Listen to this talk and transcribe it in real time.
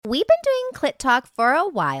we've been doing Clit Talk for a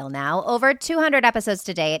while now, over 200 episodes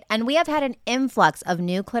to date, and we have had an influx of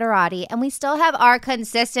new clitorati, and we still have our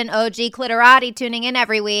consistent OG clitorati tuning in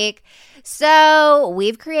every week. So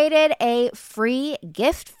we've created a free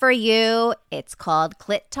gift for you. It's called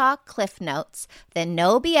Clit Talk Cliff Notes, the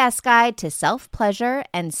no BS guide to self-pleasure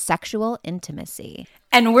and sexual intimacy.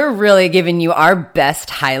 And we're really giving you our best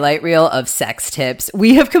highlight reel of sex tips.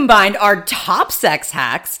 We have combined our top sex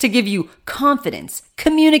hacks to give you confidence,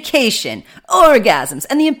 communication, orgasms,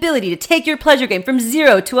 and the ability to take your pleasure game from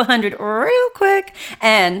 0 to 100 real quick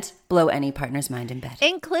and blow any partner's mind in bed.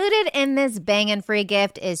 Included in this bangin' free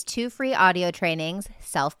gift is 2 free audio trainings,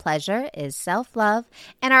 Self-Pleasure is Self-Love,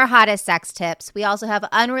 and our hottest sex tips. We also have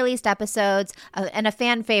unreleased episodes and a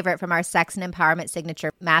fan favorite from our Sex and Empowerment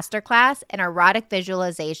Signature Masterclass, an erotic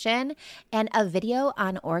visualization, and a video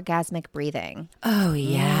on orgasmic breathing. Oh,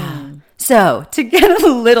 yeah. So, to get a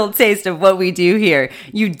little taste of what we do here,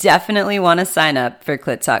 you definitely want to sign up for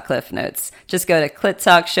Clit Talk Cliff Notes. Just go to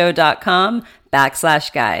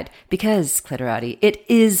clittalkshow.com/guide because, clitorati, it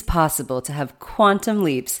is possible to have quantum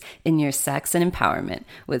leaps in your sex and empowerment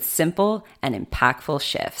with simple and impactful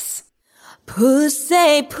shifts.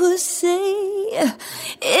 Pussy, pussy,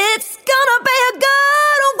 it's gonna be a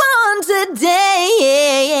good one today,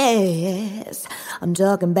 yes. I'm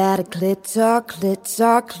talking about a clit talk, clit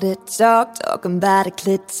talk, clit talk. Talking about a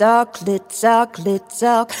clit talk, clit talk, clit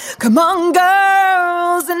talk. Come on,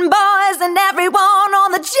 girls and boys and everyone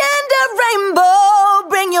on the gender rainbow.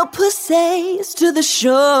 Bring your pussies to the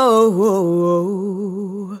show.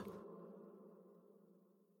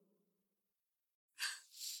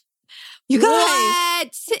 You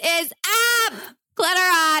guys. What is up,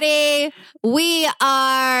 Clitorati?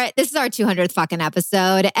 This is our 200th fucking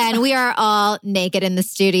episode, and we are all naked in the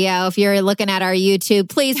studio. If you're looking at our YouTube,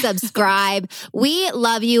 please subscribe. We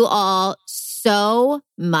love you all so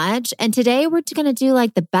much. And today we're going to do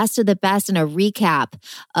like the best of the best and a recap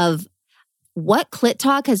of what Clit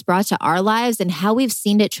Talk has brought to our lives and how we've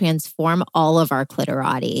seen it transform all of our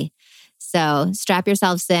clitorati. So strap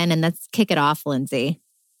yourselves in and let's kick it off, Lindsay.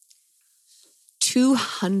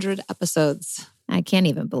 200 episodes. I can't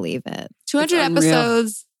even believe it. 200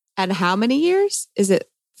 episodes and how many years? Is it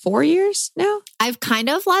 4 years now? I've kind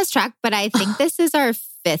of lost track, but I think this is our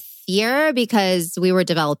 5th year because we were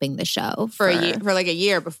developing the show for a year, for like a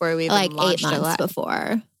year before we even like launched 8 months it.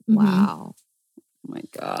 before. Wow. Oh my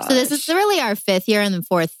God. So this is really our 5th year and the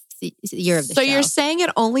 4th year of the show. So you're saying it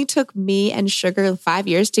only took me and Sugar 5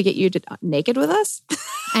 years to get you naked with us?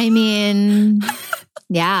 I mean,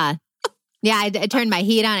 yeah. Yeah, I turned my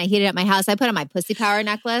heat on. I heated up my house. I put on my pussy power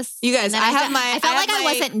necklace. You guys, I felt like I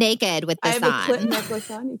wasn't naked with this on. I have a Clit necklace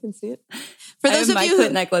on. You can see it. For those of you who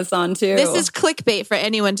Clit necklace on too. This is clickbait for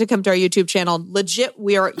anyone to come to our YouTube channel. Legit,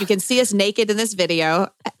 you can see us naked in this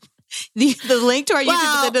video. The link to our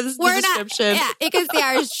YouTube is in the description. Yeah, you can see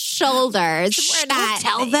our shoulders. We're not.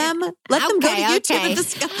 Tell them. Let them go to YouTube and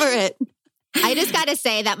discover it. I just got to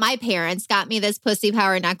say that my parents got me this pussy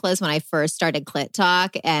power necklace when I first started Clit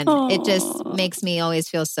Talk, and it just makes me always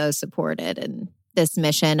feel so supported in this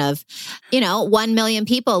mission of, 1 million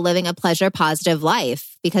people living a pleasure positive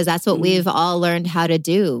life, because that's what we've all learned how to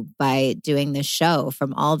do by doing this show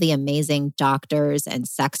from all the amazing doctors and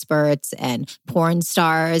sexperts and porn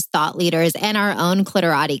stars, thought leaders, and our own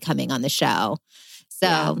clitorati coming on the show.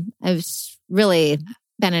 So it's really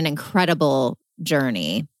been an incredible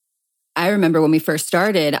journey. I remember when we first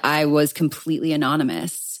started, I was completely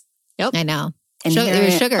anonymous. Yep. I know. And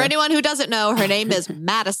Sugar. For anyone who doesn't know, her name is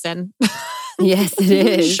Madison. Yes, it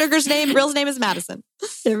is. Sugar's real name is Madison.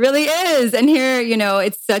 It really is. And here,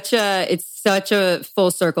 it's such a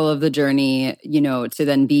full circle of the journey, to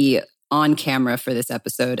then be on camera for this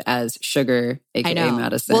episode as Sugar, aka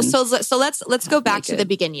Madison. Well, so let's go back to the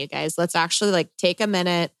beginning, you guys. Let's actually take a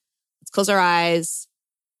minute. Let's close our eyes.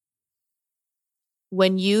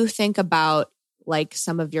 When you think about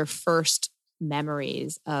some of your first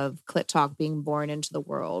memories of Clit Talk being born into the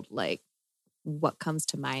world, what comes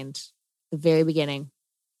to mind? The very beginning.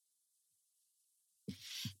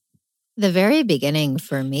 The very beginning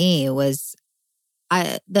for me was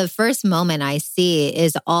the first moment I see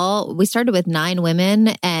is we started with 9 women,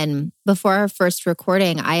 and before our first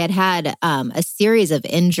recording, I had a series of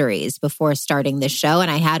injuries before starting the show, and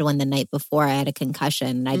I had one the night before. I had a concussion,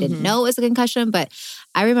 and I didn't know it was a concussion, but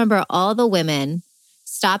I remember all the women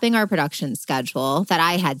stopping our production schedule that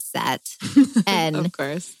I had set, and of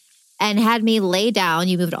course, and had me lay down.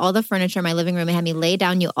 You moved all the furniture in my living room and had me lay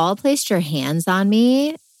down. You all placed your hands on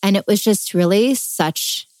me, and it was just really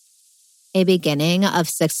such a beginning of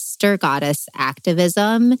sister goddess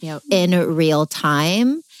activism in real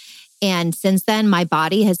time. And since then, my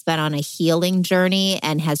body has been on a healing journey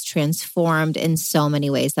and has transformed in so many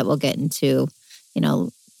ways that we'll get into,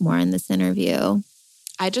 more in this interview.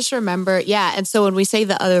 I just remember, and so when we say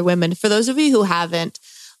the other women, for those of you who haven't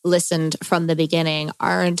listened from the beginning,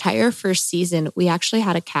 our entire first season, we actually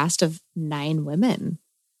had a cast of 9 women.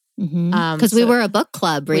 Because we were a book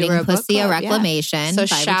club reading Pussy, a Reclamation. So by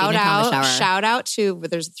shout Regina out to,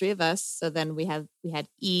 there's 3 of us. So then we had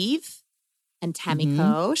Eve and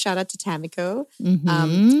Tamiko. Shout out to Tamiko.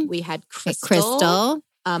 We had Crystal.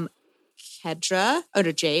 Kedra,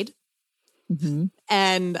 Jade.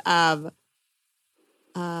 And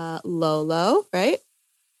Lolo, right?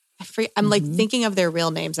 I'm like thinking of their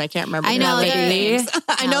real names. I can't remember. I know their names.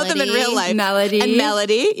 I know them in real life. Melody. And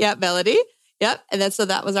Melody. Yep, Melody. Yep. And then so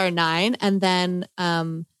that was our 9. And then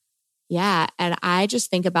and I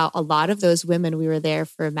just think about a lot of those women. We were there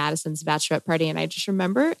for Madison's bachelorette party, and I just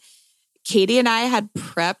remember Katie and I had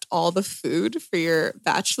prepped all the food for your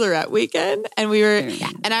bachelorette weekend. And we were,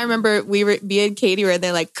 and I remember me and Katie were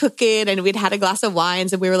there like cooking, and we'd had a glass of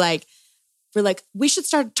wines, and we're like, we should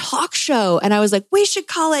start a talk show. And I was like, we should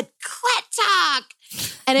call it Clit Talk.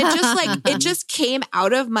 And it just it just came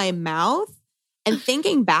out of my mouth. And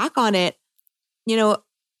thinking back on it,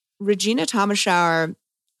 Regina Thomasschauer,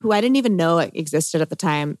 who I didn't even know existed at the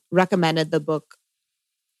time, recommended the book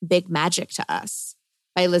Big Magic to us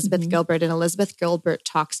by Elizabeth Gilbert. And Elizabeth Gilbert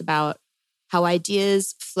talks about how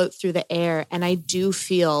ideas float through the air. And I do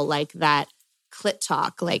feel like that Clit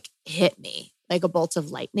Talk hit me like a bolt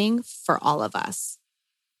of lightning for all of us.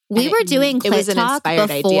 We were doing Clit Talk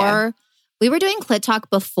before. We were doing Clit Talk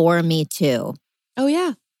before Me Too. Oh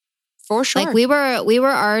yeah, for sure. We were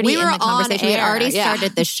already in the conversation. We had already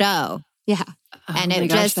started the show. Yeah. And it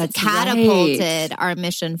just catapulted our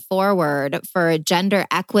mission forward for gender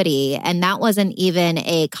equity. And that wasn't even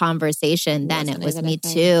a conversation then. It was Me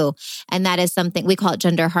Too. And that is something, we call it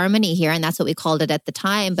gender harmony here. And that's what we called it at the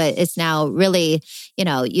time. But it's now really,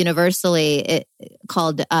 universally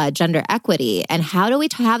called gender equity. And how do we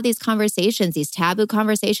have these conversations, these taboo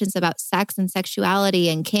conversations about sex and sexuality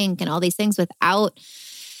and kink and all these things without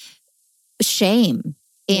shame?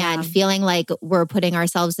 And feeling like we're putting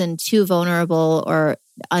ourselves in too vulnerable or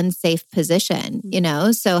unsafe position,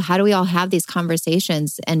 So how do we all have these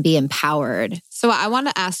conversations and be empowered? So I want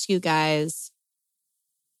to ask you guys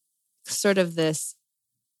sort of this,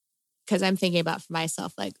 because I'm thinking about for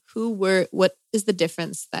myself, what is the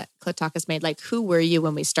difference that Clit Talk has made? Who were you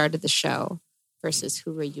when we started the show versus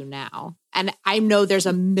who are you now? And I know there's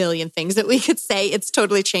a million things that we could say. It's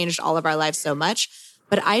totally changed all of our lives so much.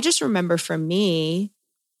 But I just remember for me,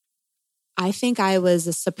 I think I was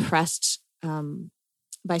a suppressed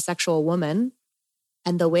bisexual woman.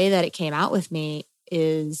 And the way that it came out with me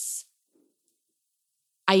is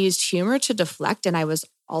I used humor to deflect. And I was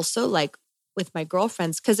also with my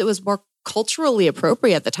girlfriends, because it was more culturally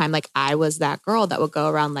appropriate at the time. I was that girl that would go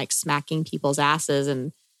around smacking people's asses,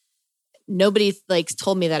 and nobody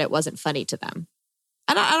told me that it wasn't funny to them.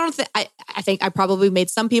 And I think I probably made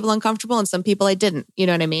some people uncomfortable and some people I didn't, you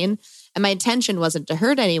know what I mean? And my intention wasn't to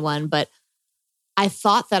hurt anyone, but I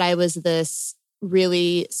thought that I was this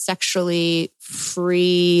really sexually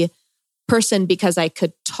free person because I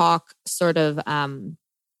could talk sort of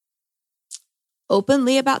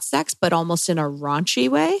openly about sex, but almost in a raunchy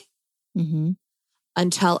way.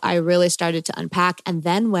 Until I really started to unpack. And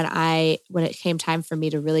then when it came time for me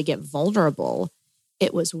to really get vulnerable,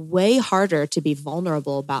 it was way harder to be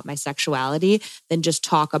vulnerable about my sexuality than just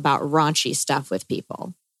talk about raunchy stuff with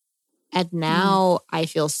people. And now I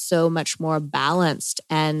feel so much more balanced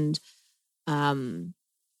and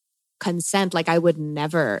consent. I would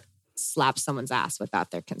never slap someone's ass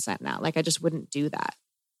without their consent now. I just wouldn't do that.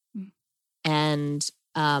 And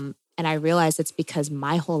I realized it's because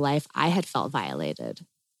my whole life I had felt violated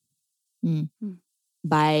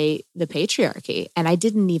by the patriarchy, and I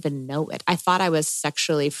didn't even know it. I thought I was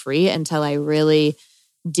sexually free until I really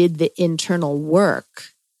did the internal work.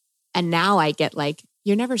 And now I get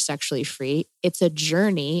you're never sexually free. It's a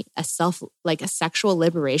journey, a sexual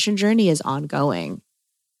liberation journey is ongoing.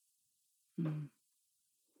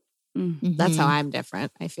 That's how I'm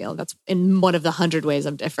different. I feel that's in one of the 100 ways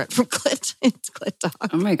I'm different from Clit. It's Clit Talk.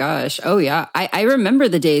 Oh my gosh. Oh yeah. I remember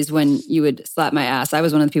the days when you would slap my ass. I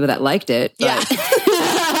was one of the people that liked it. But... Yeah.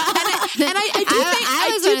 I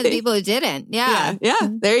was one of the people who didn't. Yeah. Yeah.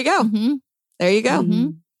 There you go. There you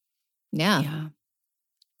go. Yeah.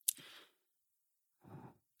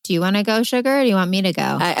 Do you want to go, Sugar, or do you want me to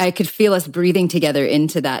go? I could feel us breathing together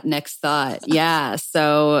into that next thought. Yeah.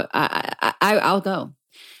 So I'll go.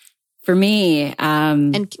 For me.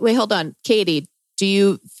 And wait, hold on. Katie, do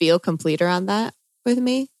you feel complete around that with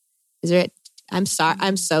me? I'm sorry.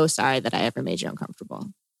 I'm so sorry that I ever made you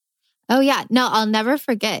uncomfortable. Oh yeah. No, I'll never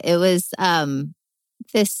forget. It was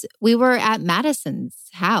we were at Madison's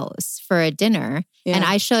house for a dinner and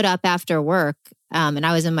I showed up after work and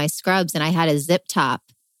I was in my scrubs and I had a zip top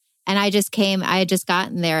and I had just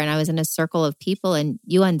gotten there and I was in a circle of people and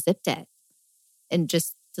you unzipped it and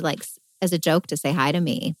just like as a joke to say hi to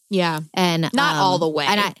me. Yeah. And not all the way.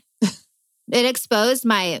 And it exposed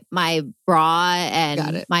my bra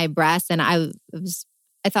and my breasts and I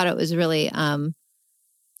thought it was really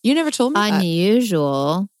you never told me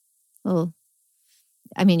unusual. Well,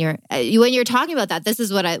 I mean, when you're talking about that, this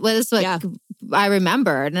is what I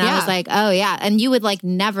remembered. And I was like, oh yeah. And you would like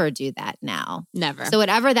never do that now. Never. So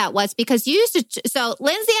whatever that was, because you used to, so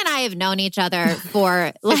Lindsay and I have known each other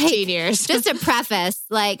for 15 years. Just to preface,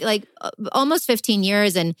 like almost 15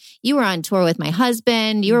 years. And you were on tour with my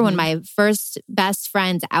husband. You were one of my first best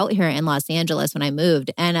friends out here in Los Angeles when I moved.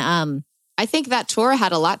 And, I think that tour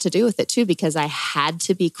had a lot to do with it too, because I had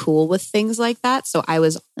to be cool with things like that. So I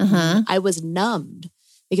was numbed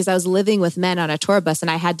because I was living with men on a tour bus and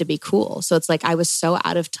I had to be cool. So it's like I was so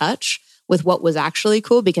out of touch with what was actually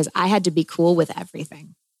cool because I had to be cool with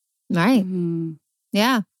everything. Right. Mm-hmm.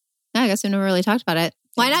 Yeah. I guess we never really talked about it.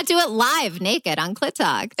 Why not do it live, naked on Clit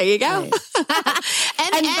Talk? There you go. Right.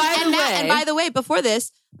 And by the way, before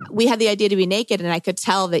this, we had the idea to be naked, and I could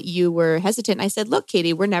tell that you were hesitant. And I said, "Look,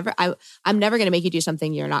 Katie, I'm never going to make you do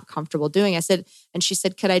something you're not comfortable doing." I said, and she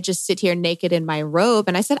said, "Could I just sit here naked in my robe?"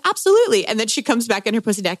 And I said, "Absolutely." And then she comes back in her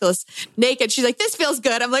pussy necklace naked. She's like, "This feels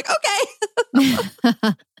good." I'm like, "Okay."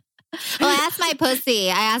 Well, I asked my pussy.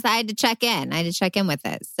 I had to check in. I had to check in with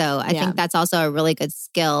it. So I think that's also a really good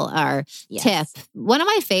skill or tip. One of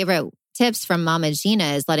my favorite tips from Mama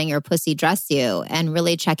Gina is letting your pussy dress you and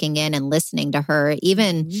really checking in and listening to her,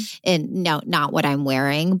 even in not what I'm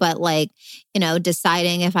wearing, but like,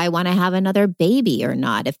 deciding if I want to have another baby or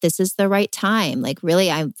not, if this is the right time. Like really,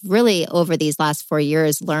 I've really over these last 4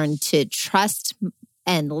 years learned to trust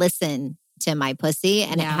and listen to my pussy.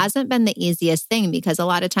 And it hasn't been the easiest thing because a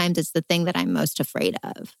lot of times it's the thing that I'm most afraid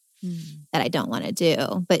of that I don't want to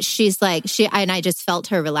do. But she's like, and I just felt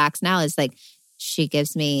her relax now. It's like, she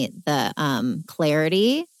gives me the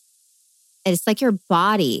clarity. It's like your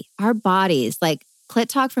body, our bodies, like Clit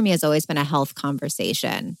Talk for me has always been a health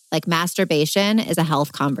conversation. Like masturbation is a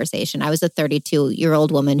health conversation. I was a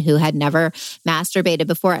 32-year-old woman who had never masturbated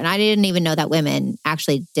before. And I didn't even know that women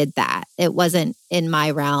actually did that. It wasn't in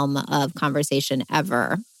my realm of conversation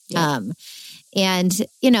ever. Yeah. And,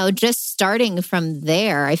 just starting from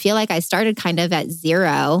there, I feel like I started kind of at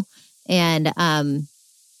zero and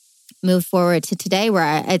moved forward to today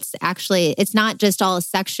where it's not just all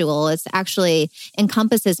sexual. It's actually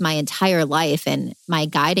encompasses my entire life and my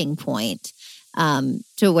guiding point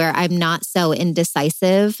to where I'm not so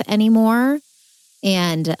indecisive anymore.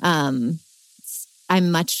 And I'm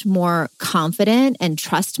much more confident and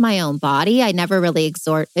trust my own body. I never really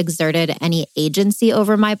exerted any agency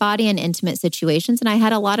over my body in intimate situations. And I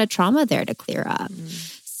had a lot of trauma there to clear up.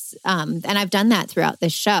 And I've done that throughout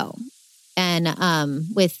this show. And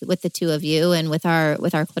with the two of you and with our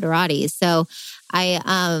clitorates. So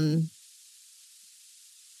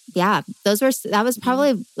that was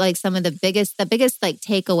probably like some of the biggest like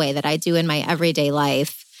takeaway that I do in my everyday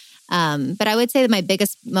life. But I would say that my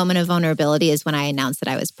biggest moment of vulnerability is when I announced that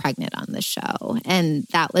I was pregnant on the show. And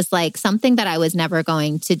that was like something that I was never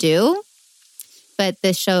going to do. But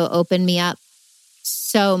this show opened me up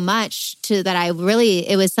so much to that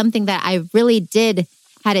it was something that I really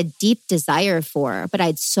had a deep desire for, but I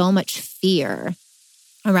had so much fear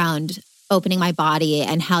around opening my body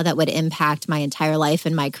and how that would impact my entire life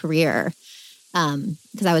and my career.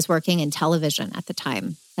 Because I was working in television at the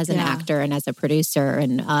time as an actor and as a producer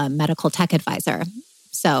and medical tech advisor.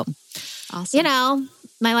 So, awesome.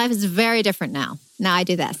 My life is very different now. Now I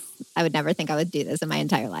do this. I would never think I would do this in my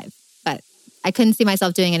entire life, but I couldn't see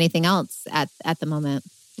myself doing anything else at the moment.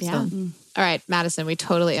 Yeah. So. All right, Madison, we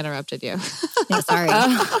totally interrupted you. Yeah, sorry.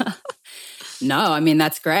 No, I mean,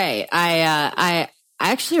 that's great. I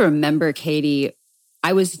actually remember, Katie,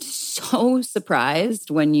 I was so surprised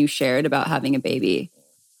when you shared about having a baby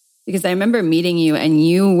because I remember meeting you and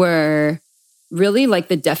you were really like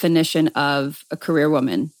the definition of a career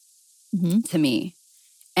woman to me.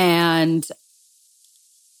 And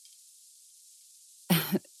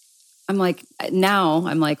I'm like,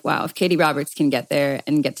 wow, if Katie Roberts can get there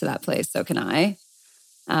and get to that place, so can I.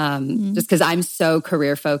 Just because I'm so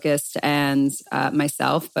career focused and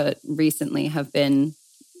myself, but recently have been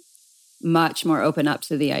much more open up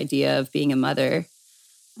to the idea of being a mother.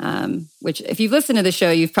 which if you've listened to the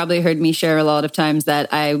show, you've probably heard me share a lot of times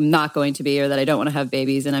that I'm not going to be, or that I don't want to have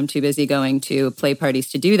babies and I'm too busy going to play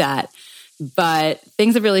parties to do that. But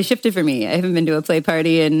things have really shifted for me. I haven't been to a play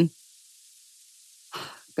party in,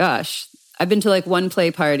 gosh, I've been to like one play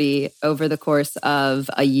party over the course of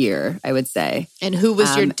a year, I would say. And who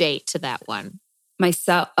was your date to that one?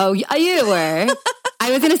 Myself. Oh, you were. I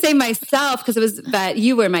was going to say myself because it was, but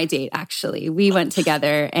you were my date, actually. We went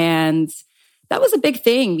together, and that was a big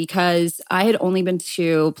thing because I had only been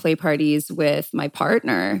to play parties with my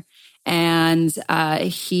partner. And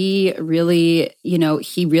he really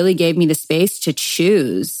gave me the space to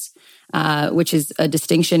choose, which is a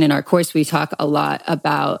distinction in our course. We talk a lot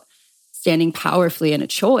about standing powerfully in a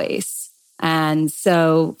choice. And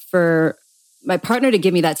so for my partner to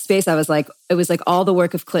give me that space, it was like all the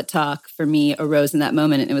work of Clit Talk for me arose in that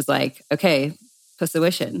moment. And it was like, okay,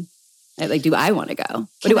 Pussawishin. Like, do I want to go?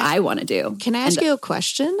 What do I want to do? Can I ask you a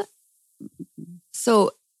question?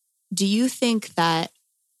 So do you think that,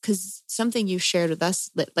 because something you shared with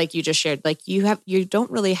us, like you just shared, like you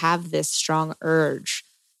don't really have this strong urge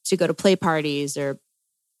to go to play parties or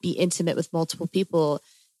be intimate with multiple people.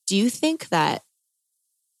 Do you think that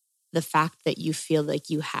the fact that you feel like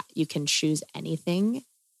you can choose anything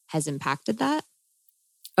has impacted that?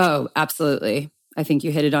 Oh, absolutely. I think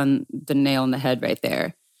you hit it on the nail on the head right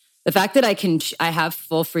there. The fact that I have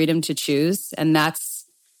full freedom to choose, and that's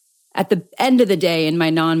at the end of the day in my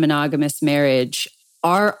non-monogamous marriage,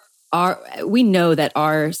 we know that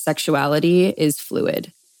our sexuality is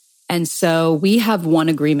fluid. And so we have one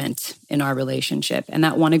agreement in our relationship, and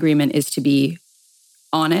that one agreement is to be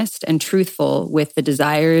honest and truthful with the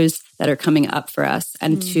desires that are coming up for us,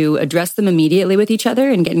 and to address them immediately with each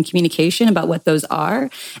other and get in communication about what those are,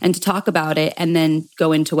 and to talk about it and then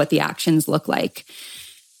go into what the actions look like.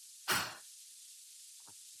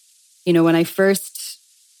 You know, when I first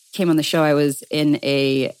came on the show, I was in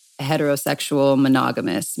a heterosexual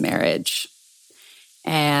monogamous marriage.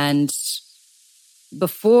 And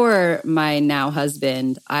before my now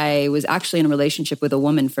husband, I was actually in a relationship with a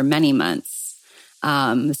woman for many months.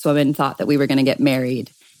 This woman thought that we were going to get married.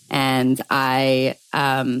 And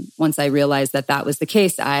once I realized that that was the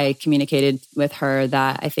case, I communicated with her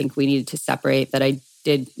that I think we needed to separate, that I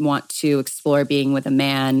did want to explore being with a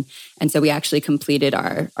man. And so we actually completed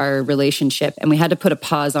our relationship, and we had to put a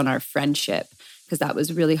pause on our friendship because that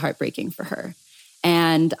was really heartbreaking for her.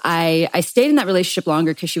 And I stayed in that relationship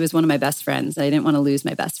longer because she was one of my best friends. I didn't want to lose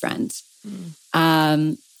my best friend.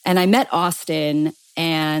 And I met Austin,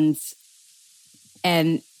 and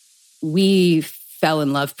we fell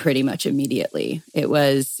in love pretty much immediately. It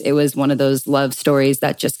was one of those love stories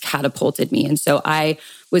that just catapulted me. And so I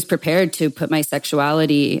was prepared to put my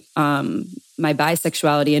sexuality, my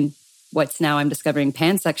bisexuality, and what's now I'm discovering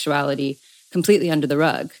pansexuality completely under the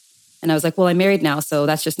rug. And I was like, well, I'm married now, so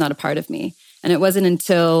that's just not a part of me. And it wasn't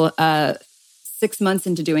until 6 months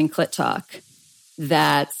into doing Clit Talk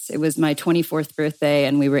that it was my 24th birthday,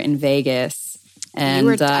 and we were in Vegas. And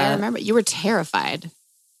I remember you were terrified.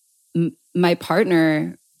 My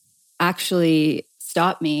partner actually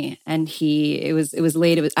stopped me, and it was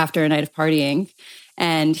late. It was after a night of partying,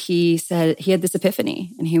 and he said he had this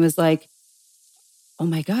epiphany, and he was like, "Oh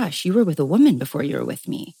my gosh, you were with a woman before you were with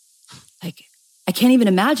me. Like, I can't even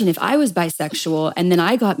imagine if I was bisexual and then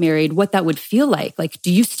I got married, what that would feel like. Like,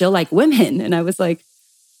 do you still like women?" And I was like,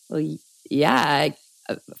 "Well, yeah,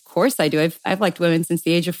 of course I do. I've liked women since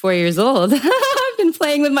the age of 4 years old. I've been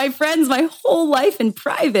playing with my friends my whole life in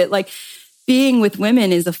private. Like, being with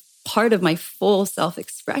women is a part of my full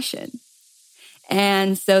self-expression."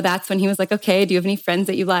 And so that's when he was like, "Okay, do you have any friends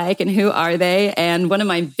that you like, and who are they?" And one of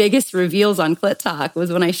my biggest reveals on Clit Talk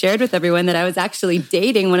was when I shared with everyone that I was actually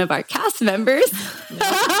dating one of our cast members.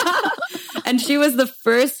 And she was the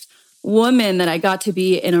first woman that I got to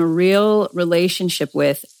be in a real relationship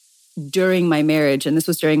with during my marriage. And this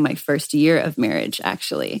was during my first year of marriage,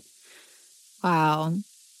 actually. Wow.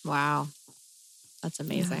 That's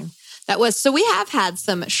amazing. Yeah. So we have had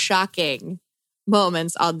some shocking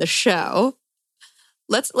moments on the show.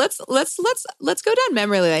 Let's go down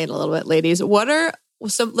memory lane a little bit, ladies.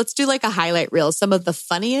 Let's do like a highlight reel, some of the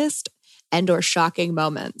funniest and or shocking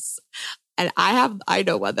moments. And I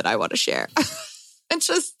know one that I want to share. It's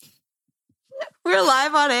just, we're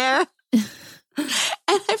live on air.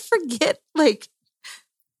 And I forget, like,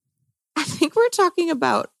 I think we're talking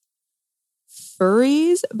about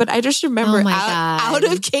furries, but I just remember out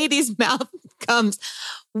of Katie's mouth comes,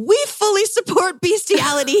 "We fully support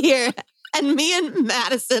bestiality here." And me and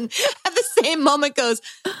Madison at the same moment goes,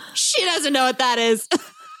 "She doesn't know what that is."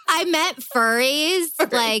 I meant furries.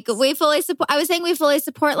 Like we fully support. I was saying we fully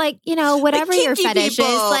support, like, you know, whatever your fetish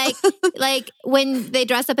is. Like when they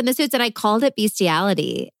dress up in the suits, and I called it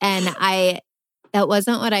bestiality, and that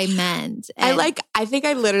wasn't what I meant. And I think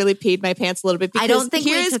I literally peed my pants a little bit because I don't think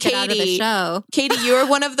we here's took it out of the show. Katie, you are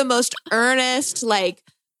one of the most earnest, like,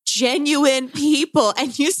 genuine people,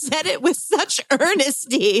 and you said it with such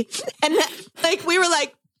earnesty, and like we were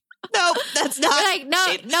like, no, that's not. We're like,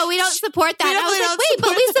 no, we don't support that. I was like, wait, but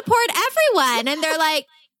we support everyone, and they're like,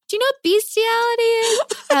 do you know what bestiality is?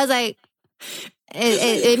 I was like,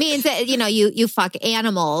 it means that, you know, you fuck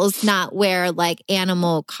animals, not wear like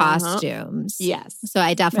animal costumes. Yes. So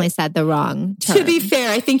I definitely said the wrong term. To be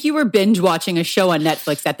fair, I think you were binge watching a show on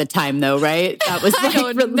Netflix at the time, though, right? That was like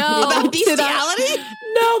about bestiality.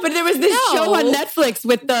 No, but there was this show on Netflix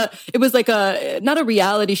with it was like not a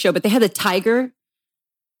reality show, but they had a tiger.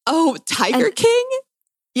 Oh, Tiger King?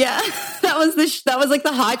 Yeah, that was like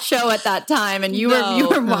the hot show at that time, and you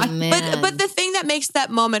were watching. But the thing that makes that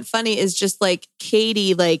moment funny is just like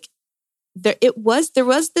Katie, like there was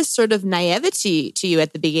this sort of naivety to you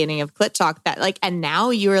at the beginning of Clit Talk that like, and now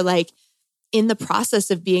you are like in the process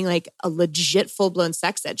of being like a legit full blown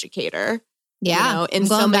sex educator. Yeah, you know, in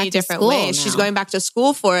so many different ways. Now. She's going back to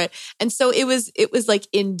school for it, and so it was like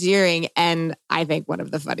endearing, and I think one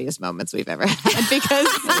of the funniest moments we've ever had because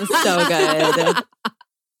it was so good.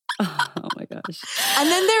 Oh my gosh. And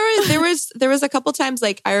then there was a couple times,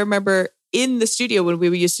 like I remember in the studio when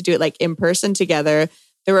we used to do it like in person together,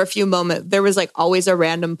 there were a few moments, there was like always a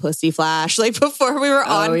random pussy flash, like before we were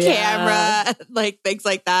on camera, like things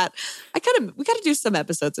like that. We got to do some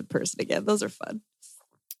episodes in person again. Those are fun.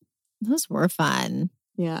 Those were fun.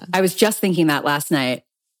 Yeah. I was just thinking that last night.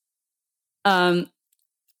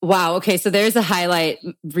 Wow. Okay. So there's a highlight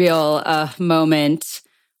reel moment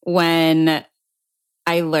when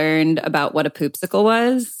I learned about what a poopsicle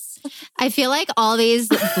was. I feel like all these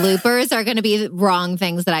bloopers are going to be wrong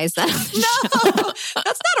things that I said. No, that's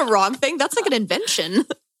not a wrong thing. That's like an invention.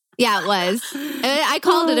 Yeah, it was. I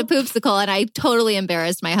called it a poopsicle, and I totally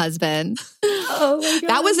embarrassed my husband. Oh my God.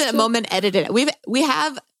 That was a moment edited.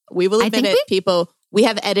 We will admit it, people. We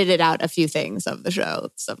have edited out a few things of the show,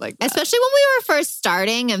 stuff like that. Especially when we were first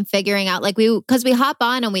starting and figuring out, like because we hop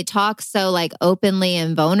on and we talk so like openly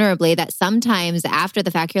and vulnerably that sometimes after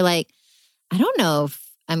the fact, you're like, I don't know if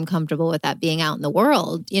I'm comfortable with that being out in the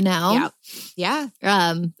world, you know? Yeah.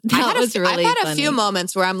 I've had a few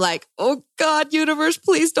moments where I'm like, oh God, universe,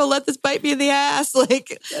 please don't let this bite me in the ass.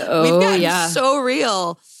 Like, we've gotten so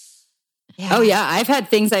real. Yeah. Oh yeah, I've had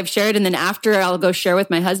things I've shared, and then after I'll go share with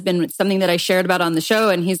my husband something that I shared about on the show,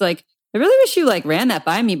 and he's like, "I really wish you like ran that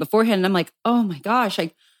by me beforehand." And I'm like, "Oh my gosh,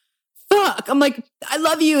 fuck!" I'm like, "I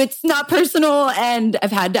love you. It's not personal," and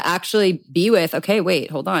I've had to actually be with. Okay, wait,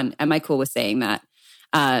 hold on. Am I cool with saying that?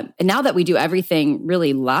 And now that we do everything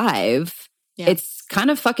really live, it's kind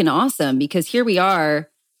of fucking awesome because here we are.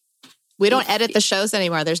 We don't edit the shows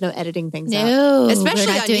anymore. There's no editing things out, we're especially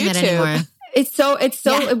not on doing YouTube. that anymore. It's so,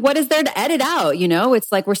 what is there to edit out? You know,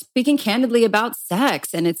 it's like we're speaking candidly about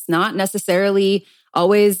sex, and it's not necessarily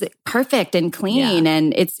always perfect and clean. Yeah.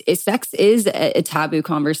 And sex is a taboo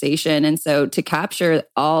conversation. And so to capture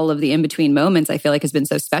all of the in-between moments, I feel like has been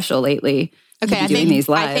so special lately. Okay.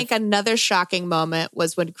 I think another shocking moment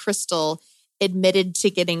was when Crystal admitted to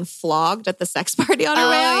getting flogged at the sex party on her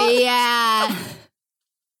way out. Yeah.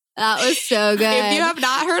 That was so good. If you have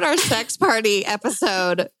not heard our sex party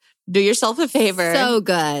episode, do yourself a favor. So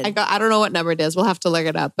good. I don't know what number it is. We'll have to look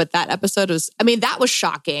it up. But that episode that was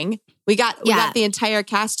shocking. We got the entire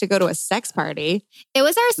cast to go to a sex party. It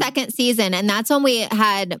was our second season. And that's when we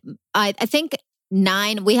had, I think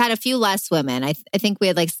 9, we had a few less women. I think we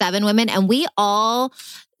had like 7 women. And we all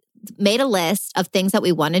made a list of things that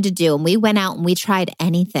we wanted to do. And we went out and we tried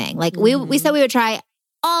anything. Like we said we would try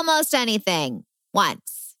almost anything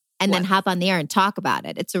once. And then hop on the air and talk about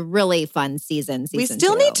it. It's a really fun season. We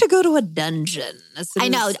still need to go to a dungeon. I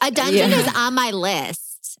know. A dungeon is on my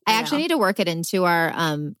list. I actually need to work it into our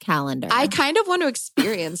calendar. I kind of want to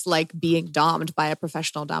experience like being domed by a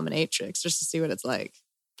professional dominatrix just to see what it's like.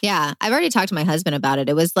 Yeah. I've already talked to my husband about it.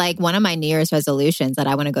 It was like one of my New Year's resolutions that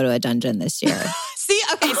I want to go to a dungeon this year. See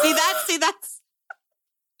that's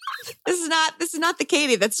This is not the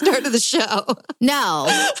Katie that started the show. No.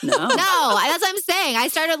 That's what I'm saying. I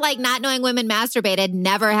started like not knowing women masturbated,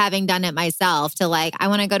 never having done it myself. To like, I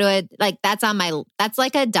want to go to that's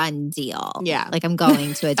like a done deal. Yeah, like I'm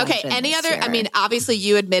going to a dungeon. Okay. Any other? Year. I mean, obviously,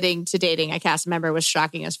 you admitting to dating a cast member was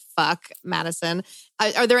shocking as fuck, Madison.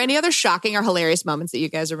 Are there any other shocking or hilarious moments that you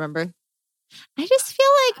guys remember? I just feel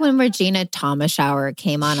like when Regina Thomashauer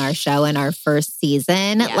came on our show in our first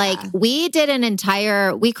season, like we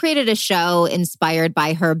created a show inspired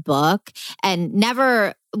by her book and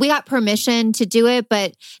we got permission to do it,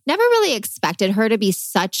 but never really expected her to be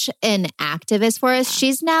such an activist for us.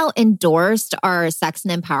 She's now endorsed our Sex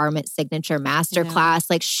and Empowerment Signature Masterclass.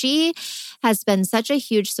 Like she has been such a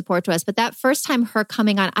huge support to us. But that first time her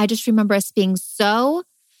coming on, I just remember us being so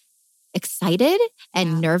excited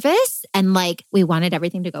and nervous and like we wanted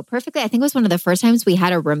everything to go perfectly. I think it was one of the first times we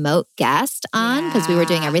had a remote guest on because we were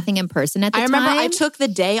doing everything in person at the time. I remember I took the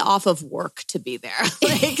day off of work to be there.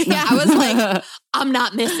 I was like, I'm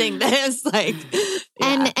not missing this. Like,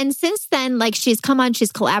 and since then, like she's come on,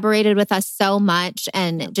 she's collaborated with us so much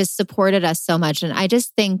and just supported us so much. And I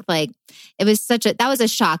just think like it was that was a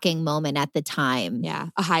shocking moment at the time. Yeah,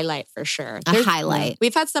 a highlight for sure. A highlight.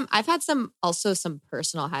 I've had some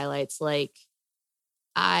personal highlights. Like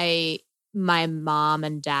my mom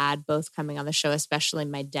and dad both coming on the show, especially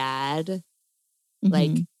my dad,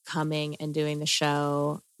 like coming and doing the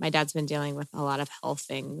show. My dad's been dealing with a lot of health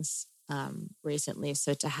things recently.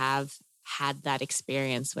 So to have had that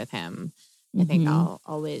experience with him, I think I'll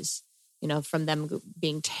always, from them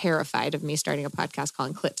being terrified of me starting a podcast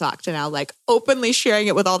called Clit Talk to now like openly sharing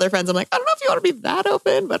it with all their friends. I'm like, I don't know if you want to be that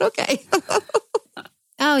open, but okay.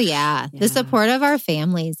 Oh, yeah. The support of our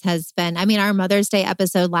families has been, our Mother's Day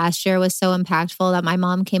episode last year was so impactful that my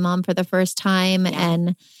mom came on for the first time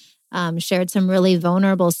and shared some really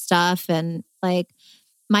vulnerable stuff. And like,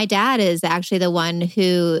 my dad is actually the one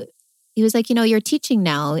who, he was like, you're teaching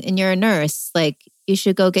now and you're a nurse. Like, you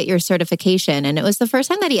should go get your certification. And it was the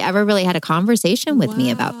first time that he ever really had a conversation with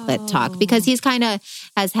me about Clit Talk because he's kind of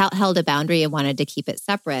has held a boundary and wanted to keep it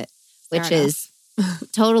separate, which is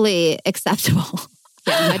totally acceptable.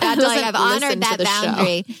 Yeah, my dad like, I've honored that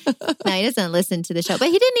boundary. No, he doesn't listen to the show, but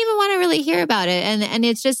he didn't even want to really hear about it. And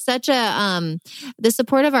it's just such a, the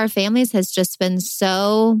support of our families has just been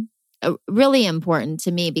so really important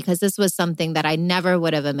to me because this was something that I never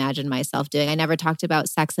would have imagined myself doing. I never talked about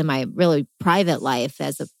sex in my really private life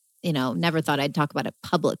never thought I'd talk about it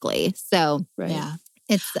publicly. So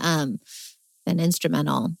it's been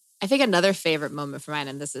instrumental. I think another favorite moment for mine,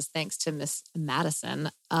 and this is thanks to Miss Madison,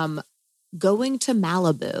 going to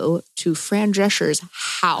Malibu to Fran Drescher's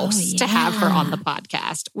house to have her on the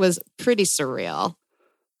podcast was pretty surreal.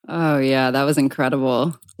 Oh yeah, that was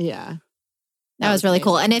incredible. Yeah. That was really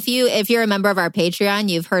cool. And if you're a member of our Patreon,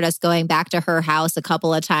 you've heard us going back to her house a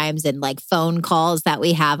couple of times and like phone calls that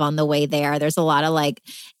we have on the way there. There's a lot of like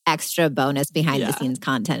extra bonus behind the scenes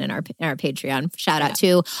content in our Patreon. Shout out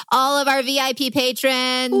to all of our VIP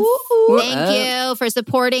patrons. Thank you for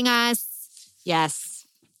supporting us. Yes.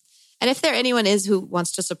 And if there anyone is who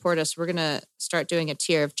wants to support us, we're going to start doing a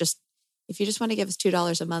tier of if you just want to give us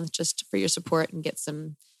 $2 a month just for your support and get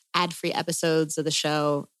some ad-free episodes of the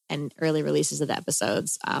show and early releases of the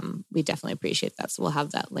episodes, we definitely appreciate that. So we'll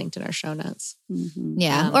have that linked in our show notes.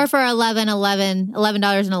 Yeah. Or for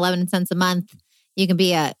 $11.11 a month, you can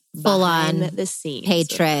be a full-on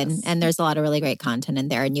patron. And there's a lot of really great content in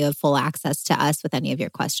there. And you have full access to us with any of your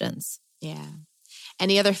questions. Yeah.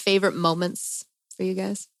 Any other favorite moments for you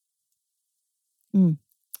guys?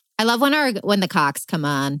 I love when the cocks come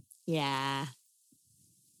on. Yeah.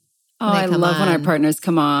 Oh, I love when our partners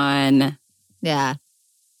come on. Yeah.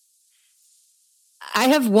 I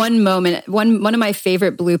have one moment, one of my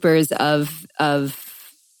favorite bloopers of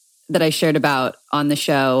that I shared about on the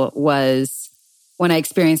show was when I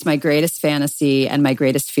experienced my greatest fantasy and my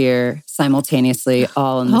greatest fear simultaneously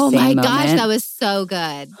all in the same moment. Oh my gosh, that was so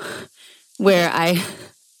good. Where I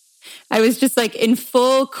was just like in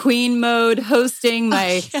full queen mode hosting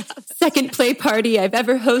my second play party I've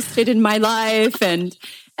ever hosted in my life. And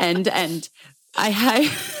I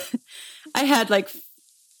had like,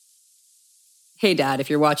 hey dad, if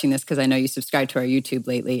you're watching this, because I know you subscribe to our YouTube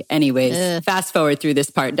lately. Anyways, fast forward through this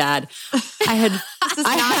part, dad.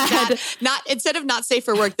 Instead of not safe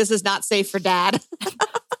for work, this is not safe for dad.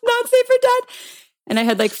 Not safe for dad. And I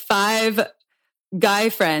had like 5 guy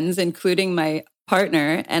friends, including my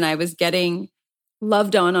partner, and I was getting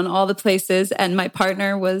loved on all the places, and my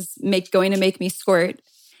partner was going to make me squirt.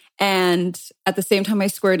 And at the same time I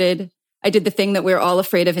squirted, I did the thing that we're all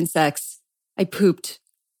afraid of in sex. I pooped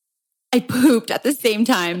at the same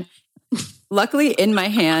time. Luckily, in my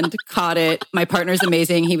hand, caught it. My partner's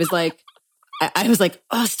amazing. He was like, I was like,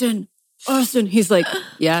 Austin. He's like,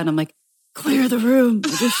 yeah. And I'm like, clear the room. I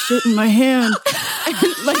just shit in my hand.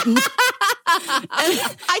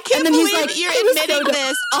 I can't believe you're admitting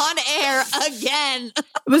this on air again.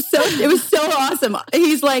 It was so awesome.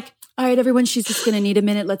 He's like, all right, everyone, she's just going to need a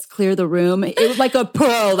minute. Let's clear the room. It was like a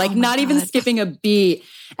pro, like not even skipping a beat.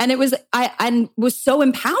 And it was, I was so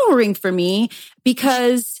empowering for me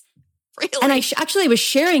because, and I actually was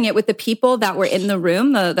sharing it with the people that were in the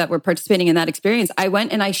room, that were participating in that experience. I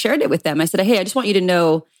went and I shared it with them. I said, hey, I just want you to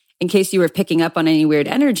know, in case you were picking up on any weird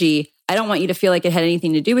energy, I don't want you to feel like it had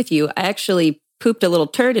anything to do with you. I actually pooped a little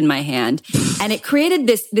turd in my hand, and it created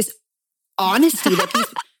this honesty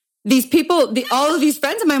that these people, all of these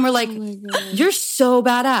friends of mine were like, you're so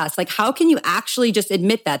badass. Like, how can you actually just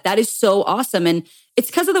admit that? That is so awesome. And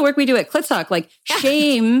it's because of the work we do at Clit Talk. Like,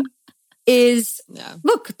 shame is,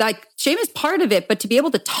 look, like shame is part of it, but to be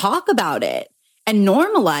able to talk about it and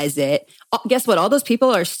normalize it, guess what? All those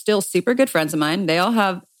people are still super good friends of mine. They all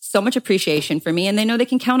have so much appreciation for me, and they know they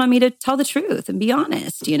can count on me to tell the truth and be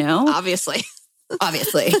honest, you know? Obviously,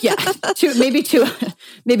 yeah. Maybe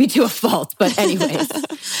to a fault, but anyways,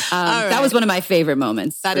 that was one of my favorite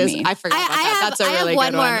moments. That is, me. I forgot about that. That's a really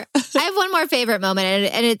good one. I have one more favorite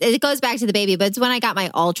moment, and it goes back to the baby, but it's when I got my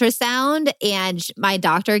ultrasound, and my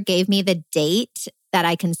doctor gave me the date that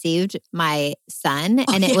I conceived my son,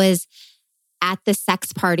 and it was at the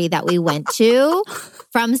sex party that we went to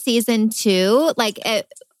from season 2. Like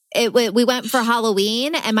we went for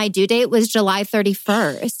Halloween, and my due date was July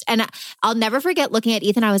 31st. And I'll never forget looking at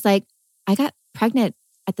Ethan. I was like, I got pregnant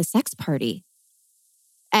at the sex party.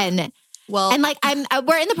 And like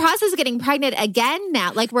we're in the process of getting pregnant again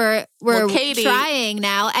now. Like we're Katie, trying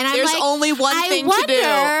now. And I'm there's like, only one thing to do.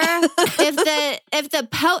 if the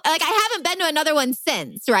like I haven't been to another one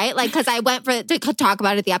since, right? Like, cause I went to talk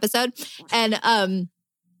about it at the episode. And I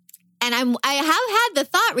have had the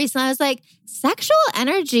thought recently. I was like, sexual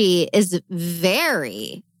energy is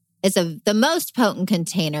the most potent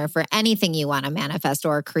container for anything you want to manifest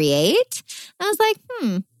or create. And I was like,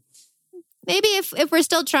 maybe if we're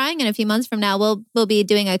still trying in a few months from now, we'll be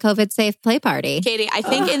doing a COVID safe play party. Katie, I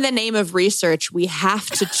think in the name of research, we have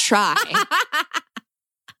to try.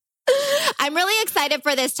 I'm really excited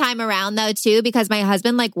for this time around though too, because my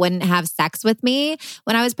husband like wouldn't have sex with me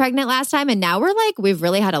when I was pregnant last time, and now we've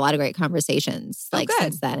really had a lot of great conversations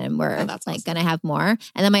since then, and we're gonna have more.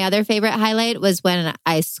 And then my other favorite highlight was when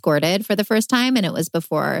I squirted for the first time, and it was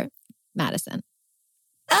before Madison.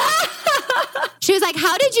 She was like,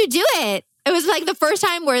 "How did you do it?" It was like the first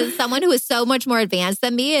time where someone who was so much more advanced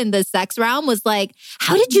than me in the sex realm was like,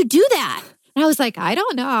 "How did you do that?" And I was like, "I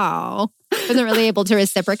don't know." Wasn't really able to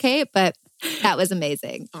reciprocate, but that was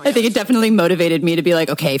amazing. I think it definitely motivated me to be like,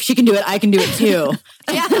 okay, if she can do it, I can do it too.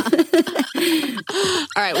 Yeah.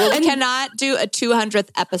 All right. Well, we cannot do a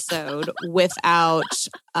 200th episode without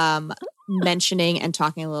mentioning and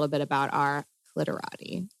talking a little bit about our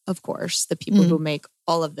clitorati, of course, the people who make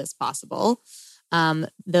all of this possible.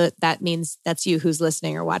 That means that's you who's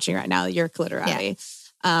listening or watching right now, your clitorati.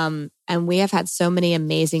 Yeah. And we have had so many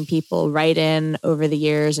amazing people write in over the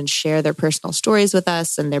years and share their personal stories with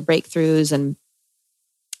us and their breakthroughs and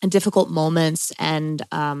difficult moments. And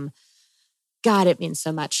God, it means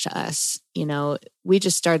so much to us. You know, we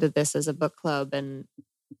just started this as a book club, and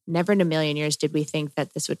never in a million years did we think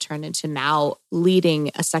that this would turn into now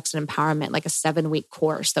leading a sex and empowerment, like a 7-week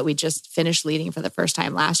course that we just finished leading for the first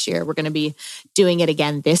time last year. We're going to be doing it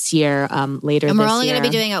again this year, later this year. And we're only going to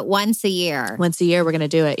be doing it once a year. Once a year, we're going to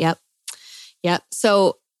do it. Yep.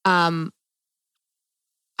 So I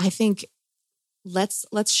think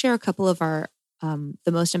let's share a couple of our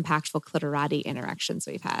the most impactful clitorati interactions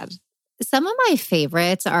we've had. Some of my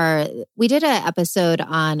favorites are, we did an episode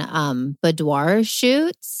on boudoir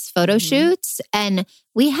shoots, photo shoots, and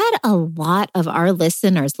we had a lot of our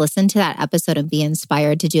listeners listen to that episode and be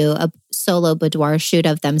inspired to do a solo boudoir shoot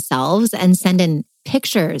of themselves and send in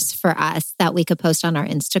pictures for us that we could post on our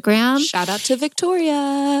Instagram. Shout out to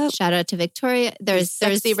Victoria. There were so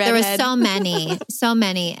many.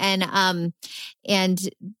 And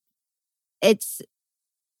it's,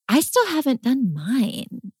 I still haven't done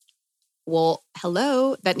mine. Well,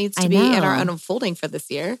 hello. That needs to be in our unfolding for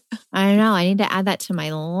this year. I know. I need to add that to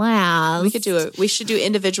my list. We should do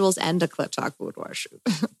individuals and a Clit Talk boudoir shoot.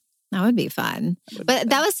 That would be fun. That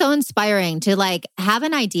was so inspiring to like have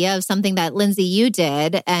an idea of something that Lindsay, you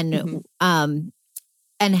did and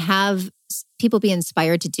have people be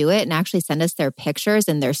inspired to do it and actually send us their pictures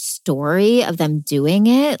and their story of them doing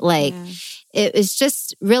it. Like it was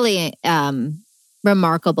just really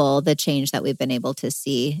remarkable, the change that we've been able to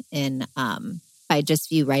see in by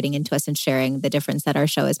just you writing into us and sharing the difference that our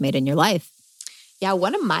show has made in your life. Yeah,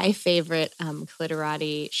 one of my favorite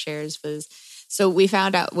clitorati shares was, so we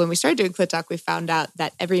found out when we started doing Clit Talk, we found out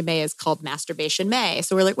that every May is called Masturbation May.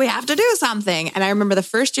 So we're like, we have to do something. And I remember the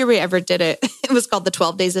first year we ever did it, it was called the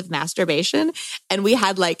 12 Days of Masturbation. And we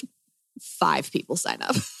had like 5 people sign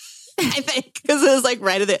up. I think because it was like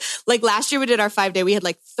right at the, like last year we did our 5-day, we had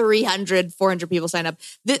like 300, 400 people sign up.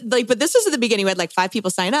 But this was at the beginning. We had like 5 people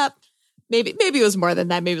sign up. Maybe it was more than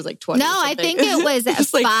that. Maybe it was like 20. No, I think it was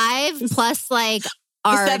 5 plus like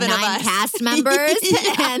our 9 cast members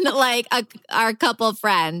and like our couple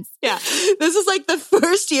friends. Yeah. This is like the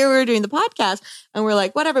first year we were doing the podcast and we're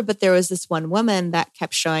like, whatever. But there was this one woman that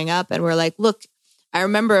kept showing up and we're like, look, I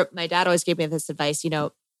remember my dad always gave me this advice,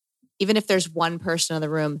 even if there's one person in the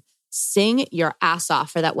room, sing your ass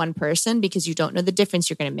off for that one person because you don't know the difference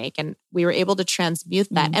you're going to make. And we were able to transmute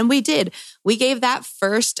that. And we did. We gave that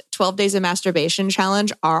first 12 days of masturbation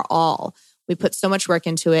challenge our all. We put so much work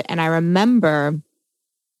into it. And I remember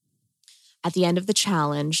at the end of the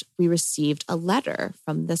challenge, we received a letter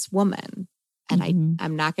from this woman. And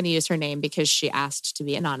I'm not going to use her name because she asked to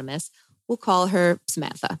be anonymous. We'll call her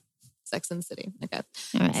Samantha. Sex and the City. Okay.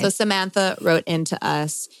 All right. So Samantha wrote into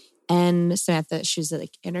us. And Samantha, she was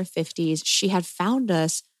like in her 50s. She had found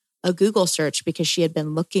us a Google search because she had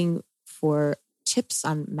been looking for tips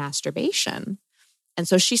on masturbation. And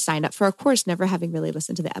so she signed up for a course, never having really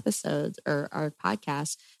listened to the episodes or our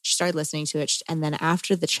podcast. She started listening to it. And then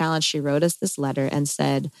after the challenge, she wrote us this letter and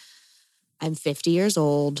said, I'm 50 years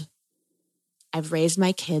old. I've raised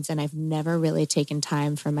my kids and I've never really taken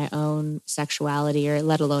time for my own sexuality or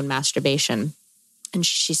let alone masturbation. And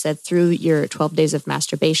she said, through your 12 days of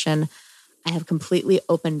masturbation, I have completely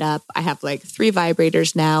opened up. I have like 3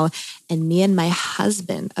 vibrators now. And me and my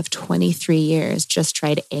husband of 23 years just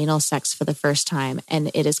tried anal sex for the first time. And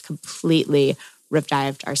it has completely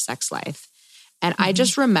revived our sex life. And I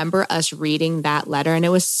just remember us reading that letter. And it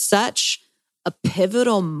was such a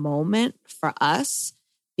pivotal moment for us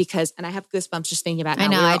because, and I have goosebumps just thinking about it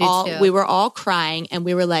now. I know, I do too. We were all crying and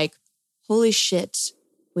we were like, holy shit.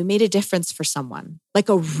 We made a difference for someone, like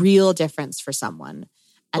a real difference for someone.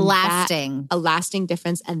 And a lasting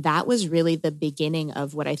difference. And that was really the beginning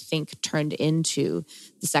of what I think turned into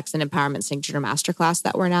the Sex and Empowerment Signature Masterclass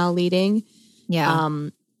that we're now leading. Yeah.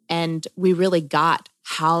 And we really got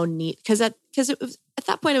how neat, because it was, at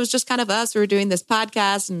that point, it was just kind of us. We were doing this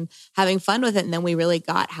podcast and having fun with it. And then we really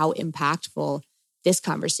got how impactful this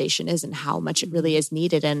conversation is and how much it really is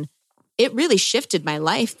needed. And it really shifted my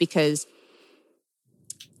life because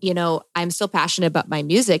I'm still passionate about my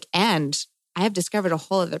music and I have discovered a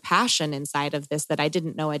whole other passion inside of this that I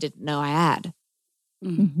didn't know I had.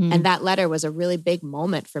 And that letter was a really big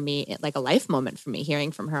moment for me, like a life moment for me,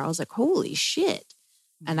 hearing from her. I was like, holy shit.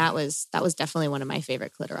 And that was definitely one of my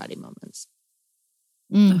favorite Clitorati moments.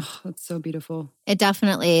 Oh, that's so beautiful. It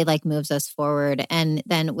definitely like moves us forward. And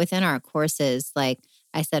then within our courses, like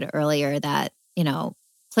I said earlier that,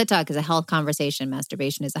 Clit Talk is a health conversation.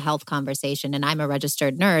 Masturbation is a health conversation. And I'm a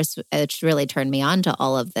registered nurse, which really turned me on to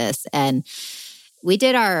all of this. And we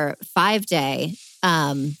did our 5-day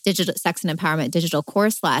digital sex and empowerment digital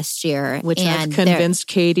course last year. Which I've convinced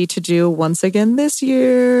Katie to do once again this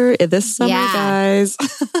summer, guys.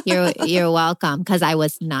 You're welcome. Because I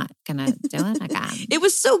was not going to do it again. It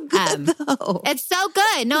was so good though. It's so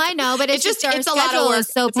good. No, I know. But it's a lot of work. Is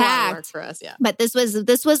so it's packed. A lot of work for us, yeah. But this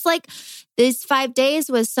was like, these 5 days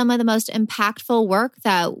was some of the most impactful work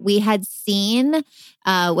that we had seen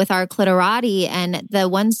with our Clitorati. And the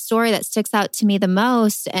one story that sticks out to me the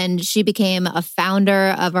most, and she became a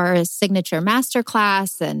founder of our signature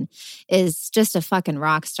masterclass and is just a fucking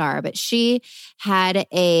rock star. But she had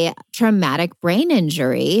a traumatic brain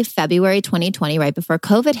injury February 2020, right before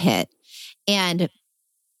COVID hit. And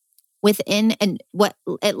what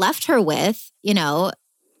it left her with,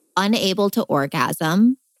 unable to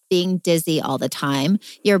orgasm, being dizzy all the time.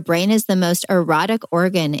 Your brain is the most erotic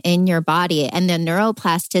organ in your body. And the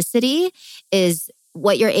neuroplasticity is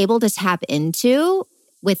what you're able to tap into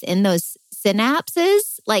within those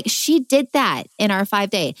synapses. Like she did that in our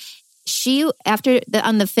 5-day.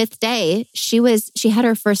 On the 5th day, she had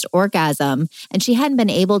her first orgasm and she hadn't been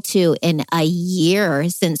able to in a year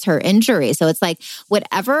since her injury. So it's like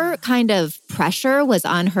whatever kind of pressure was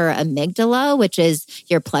on her amygdala, which is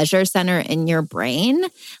your pleasure center in your brain,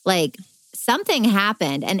 like something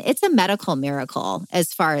happened. And it's a medical miracle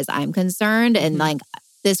as far as I'm concerned. And like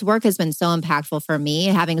this work has been so impactful for me,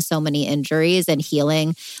 having so many injuries and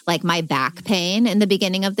healing like my back pain in the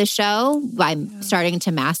beginning of the show by starting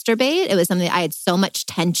to masturbate. It was something I had so much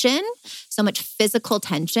tension, so much physical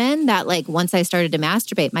tension that like once I started to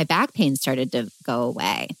masturbate, my back pain started to go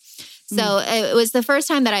away. So it was the first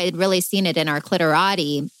time that I had really seen it in our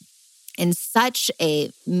Clitorati in such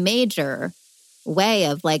a major way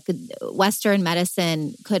of like Western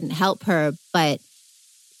medicine couldn't help her, but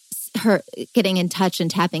her getting in touch and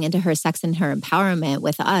tapping into her sex and her empowerment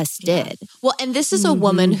with us did. Well, and this is a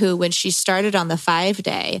woman who, when she started on the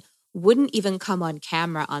 5-day, wouldn't even come on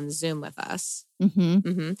camera on Zoom with us.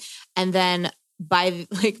 And then by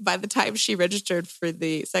the time she registered for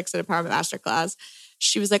the Sex and Empowerment Masterclass,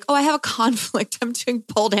 she was like, oh, I have a conflict. I'm doing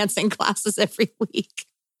pole dancing classes every week.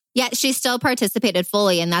 Yeah, she still participated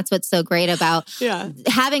fully. And that's what's so great about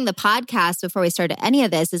having the podcast before we started any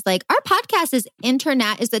of this is like our podcast is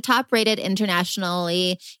the top rated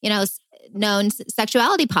internationally, known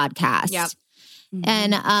sexuality podcast. Yep.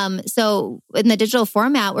 And so in the digital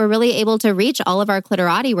format, we're really able to reach all of our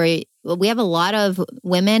clitorati where we have a lot of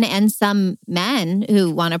women and some men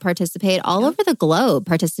who want to participate all over the globe,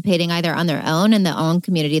 participating either on their own in the own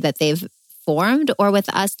community that they've formed or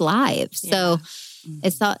with us live. So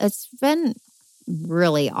it's been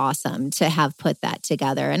really awesome to have put that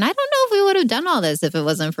together. And I don't know if we would have done all this if it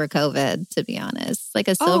wasn't for COVID, to be honest. Like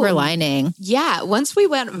a silver lining. Yeah. Once we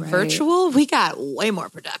went virtual, we got way more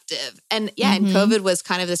productive. And and COVID was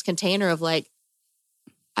kind of this container of like,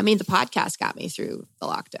 I mean, the podcast got me through the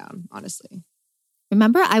lockdown, honestly.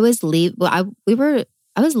 Remember, I was leaving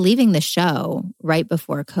the show right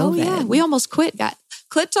before COVID. Oh yeah. We almost quit.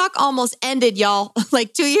 Clit Talk almost ended, y'all,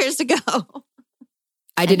 like 2 years ago.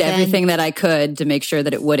 I did everything that I could to make sure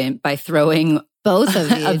that it wouldn't by throwing both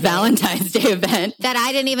of you a Valentine's Day event that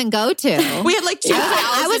I didn't even go to. We had like 2,000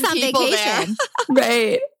 I was on vacation.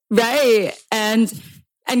 Right.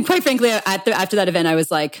 And quite frankly, after that event, I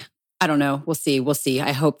was like, I don't know. We'll see.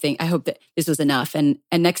 I hope that this was enough. And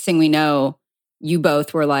next thing we know, you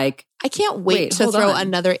both were like, I can't wait to throw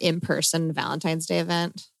another in-person Valentine's Day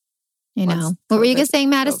event. You know. What were you guys saying,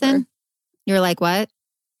 Madison? You were like, what?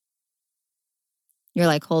 You're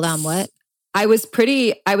like, hold on, what? I knew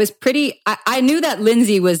that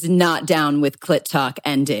Lindsay was not down with Clit Talk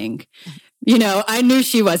ending. I knew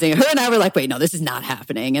she wasn't. Her and I were like, wait, no, this is not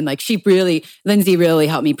happening. And like, Lindsay really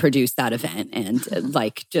helped me produce that event and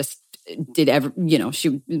like just did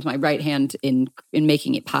she was my right hand in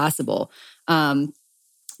making it possible.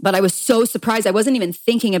 But I was so surprised. I wasn't even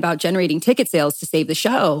thinking about generating ticket sales to save the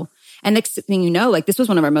show. And next thing you know, like this was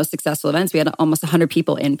one of our most successful events. We had almost 100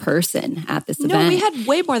 people in person at this event. No, we had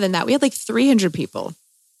way more than that. We had like 300 people.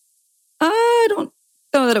 I don't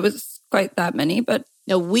know that it was quite that many, but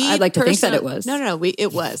I'd like to think that it was. No,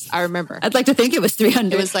 it was. I remember. I'd like to think it was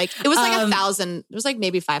 300. It was like 1,000. It was like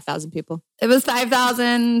maybe 5,000 people. It was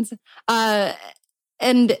 5,000.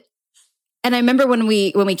 And I remember when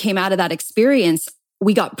we came out of that experience,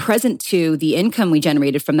 we got present to the income we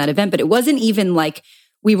generated from that event, but it wasn't even like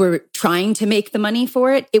we were trying to make the money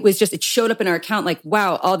for it. It was just, it showed up in our account like,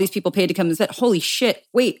 wow, all these people paid to come to this event. Holy shit,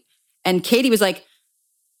 wait. And Katie was like,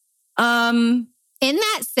 in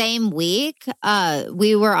that same week,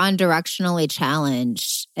 we were on Directionally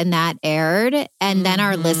Challenged and that aired. And then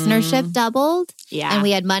our listenership doubled. Yeah. And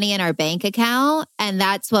we had money in our bank account. And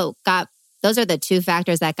that's those are the two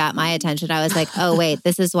factors that got my attention. I was like, oh, wait,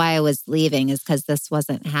 this is why I was leaving, is because this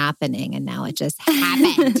wasn't happening. And now it just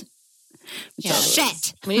happened. Yeah,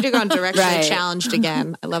 shit. We need to go on Directionally Challenged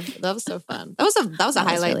again. That was so fun. That was a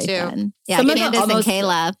highlight really too. Fun. Yeah, Candace and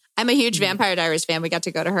Kayla. I'm a huge Vampire Diaries fan. We got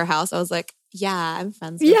to go to her house. I was like, I'm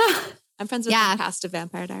friends with the cast of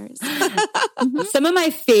Vampire Diaries. Some of my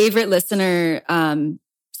favorite listener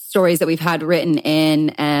stories that we've had written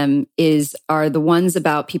in are the ones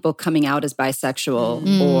about people coming out as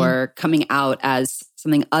bisexual or coming out as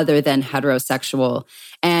something other than heterosexual.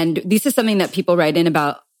 And this is something that people write in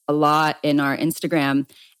about a lot in our Instagram.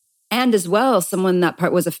 And as well, someone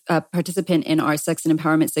that was a participant in our Sex and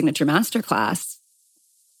Empowerment Signature Masterclass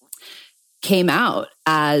came out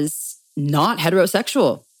as not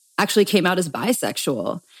heterosexual, actually came out as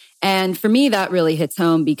bisexual. And for me, that really hits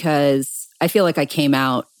home because I feel like I came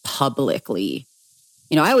out publicly.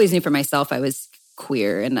 I always knew for myself I was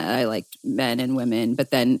queer and I liked men and women.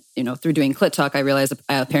 But then, through doing Clit Talk, I realized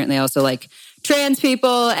I apparently also like trans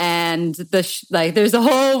people, and there's a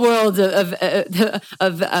whole world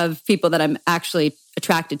of people that I'm actually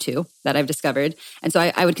attracted to that I've discovered. And so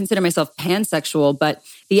I would consider myself pansexual, but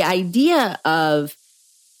the idea of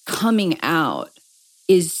coming out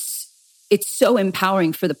it's so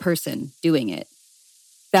empowering for the person doing it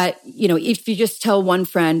that, if you just tell one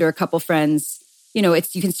friend or a couple friends, you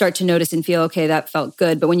can start to notice and feel, okay, that felt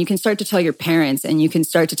good. But when you can start to tell your parents and you can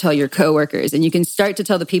start to tell your coworkers and you can start to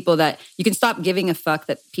tell the people that you can stop giving a fuck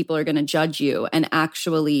that people are going to judge you and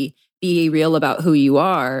actually be real about who you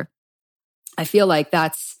are, I feel like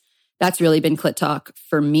that's really been Clit Talk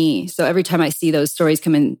for me. So every time I see those stories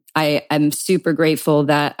come in, I'm super grateful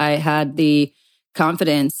that I had the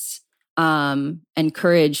confidence and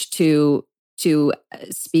courage to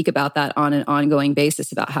speak about that on an ongoing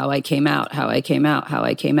basis about how I came out.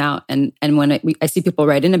 And when I see people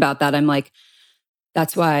write in about that, I'm like,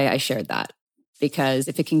 that's why I shared that. Because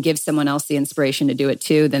if it can give someone else the inspiration to do it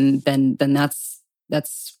too, then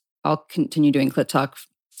that's I'll continue doing Clit Talk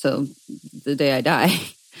so the day I die.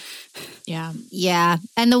 Yeah. Yeah.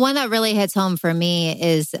 And the one that really hits home for me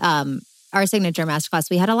is our signature masterclass.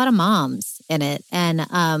 We had a lot of moms in it. And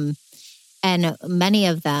many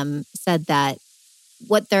of them said that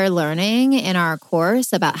what they're learning in our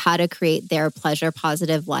course about how to create their pleasure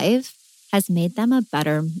positive life has made them a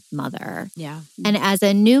better mother. Yeah. And as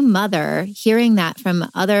a new mother, hearing that from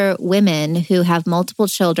other women who have multiple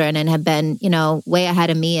children and have been, way ahead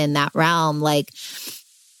of me in that realm, like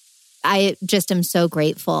I just am so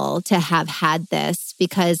grateful to have had this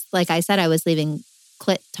because, like I said, I was leaving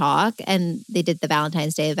Clit Talk and they did the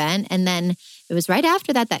Valentine's Day event. And then it was right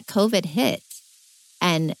after that COVID hit.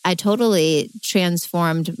 And I totally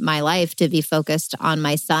transformed my life to be focused on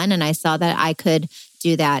my son. And I saw that I could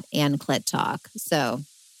do that and Clit Talk. So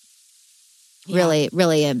really,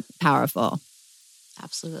 really powerful.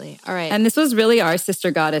 Absolutely. All right. And this was really our Sister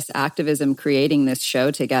Goddess activism creating this show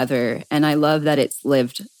together. And I love that it's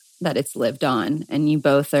lived on. And you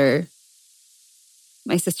both are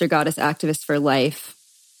my Sister Goddess activists for life.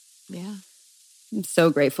 Yeah. I'm so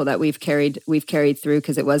grateful that we've carried through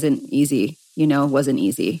because it wasn't easy. It wasn't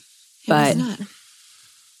easy. But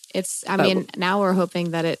now we're hoping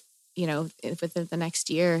that it, within the next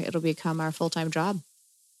year, it'll become our full-time job.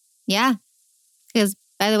 Yeah. Because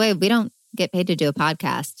by the way, we don't get paid to do a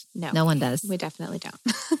podcast. No one does. We definitely don't.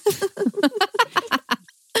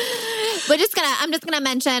 I'm just gonna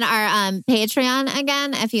mention our Patreon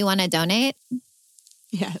again. If you want to donate,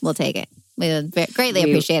 we'll take it. We would greatly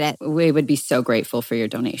appreciate it. We would be so grateful for your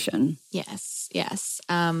donation. Yes.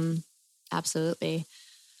 Absolutely.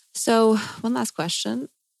 So one last question.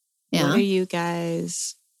 Yeah. What are you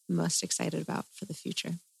guys most excited about for the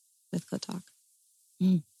future with Clit Talk?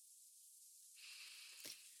 I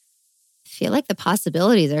feel like the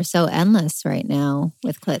possibilities are so endless right now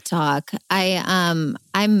with Clit Talk. I'm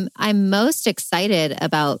most excited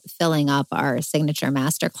about filling up our signature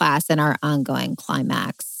masterclass and our ongoing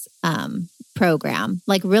climax program,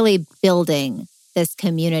 like really building this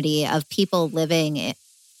community of people living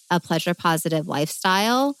a pleasure positive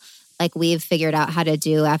lifestyle, like we've figured out how to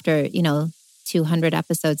do after 200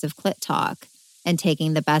 episodes of Clit Talk, and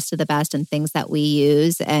taking the best of the best and things that we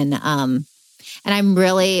use and I'm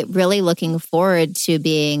really, really looking forward to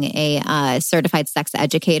being a certified sex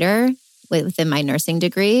educator within my nursing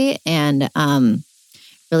degree and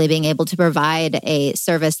really being able to provide a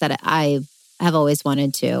service that I have always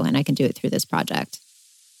wanted to, and I can do it through this project.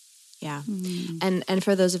 Yeah. And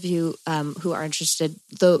for those of you who are interested,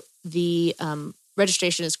 the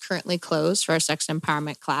registration is currently closed for our sex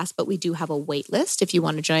empowerment class, but we do have a wait list if you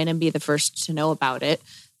want to join and be the first to know about it.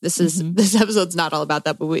 This episode's not all about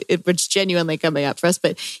that, but it's genuinely coming up for us.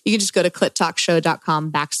 But you can just go to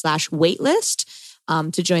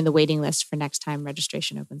clittalkshow.com/waitlist to join the waiting list for next time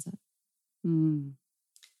registration opens up.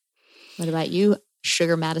 What about you,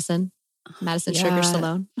 Sugar Madison? Madison Sugar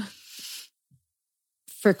Stallone?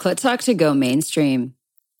 For Clit Talk to go mainstream,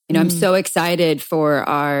 I'm so excited for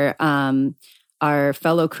our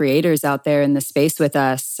fellow creators out there in the space with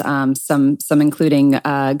us, some including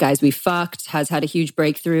Guys We Fucked has had a huge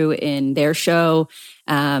breakthrough in their show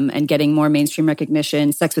and getting more mainstream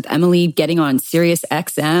recognition. Sex with Emily getting on Sirius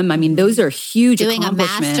XM. I mean, those are huge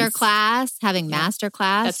accomplishments. Having master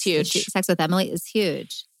class. That's huge. Sex with Emily is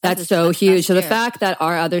huge. That's so huge. So the fact that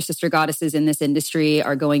our other sister goddesses in this industry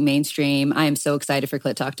are going mainstream, I am so excited for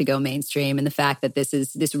Clit Talk to go mainstream, and the fact that this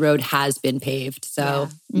road has been paved. So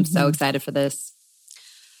I'm so excited for this.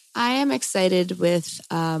 I am excited with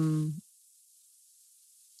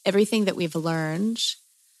everything that we've learned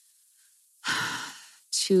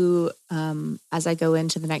to, as I go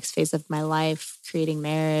into the next phase of my life, creating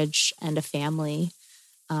marriage and a family,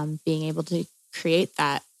 being able to create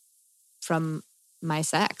that from my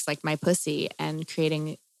sex, like my pussy, and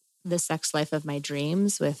creating the sex life of my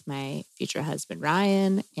dreams with my future husband,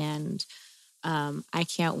 Ryan. And I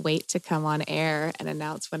can't wait to come on air and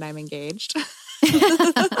announce when I'm engaged.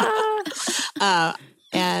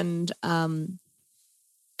 And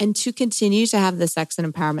to continue to have the Sex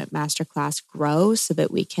and Empowerment Masterclass grow so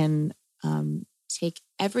that we can take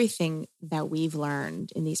everything that we've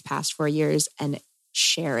learned in these past 4 years and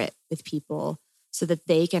share it with people so that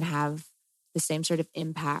they can have the same sort of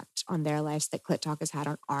impact on their lives that Clit Talk has had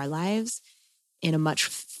on our lives in a much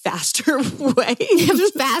faster way.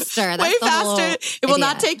 Faster. That's way faster. It will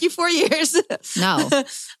not take you 4 years. No.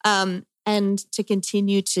 and to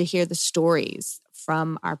continue to hear the stories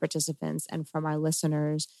from our participants and from our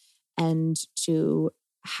listeners, and to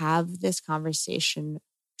have this conversation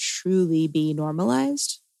truly be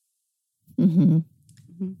normalized in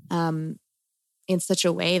such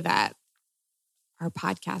a way that our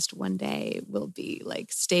podcast one day will be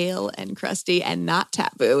like stale and crusty and not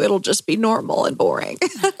taboo. It'll just be normal and boring.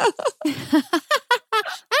 I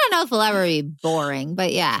don't know if we'll ever be boring,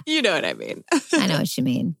 but yeah. You know what I mean. I know what you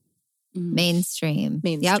mean. Mainstream.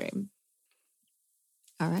 Yep.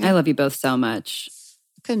 All right. I love you both so much.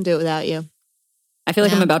 Couldn't do it without you. I feel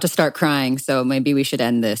like I'm about to start crying, so maybe we should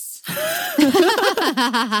end this. And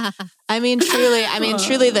I'm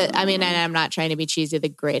not trying to be cheesy. The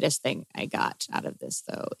greatest thing I got out of this,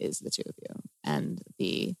 though, is the two of you and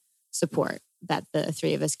the support that the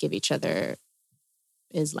three of us give each other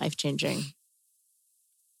is life-changing.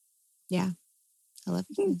 Yeah. I love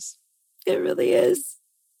you guys. It really is.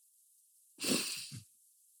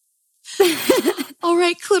 All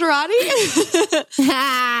right, Clitorati.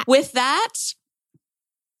 With that,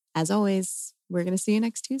 as always, we're going to see you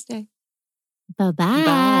next Tuesday.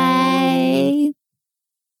 Bye-bye.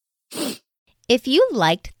 If you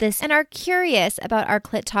liked this and are curious about our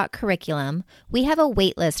Clit Talk curriculum, we have a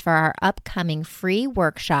waitlist for our upcoming free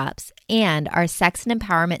workshops and our Sex and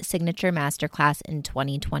Empowerment Signature Masterclass in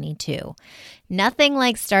 2022. Nothing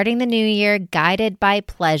like starting the new year guided by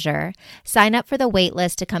pleasure. Sign up for the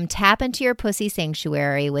waitlist to come tap into your pussy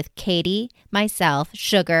sanctuary with Katie, myself,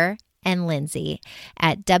 Sugar, and Lindsay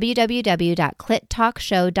at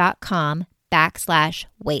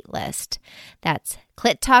www.clittalkshow.com/waitlist. That's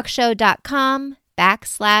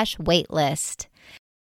clittalkshow.com/waitlist.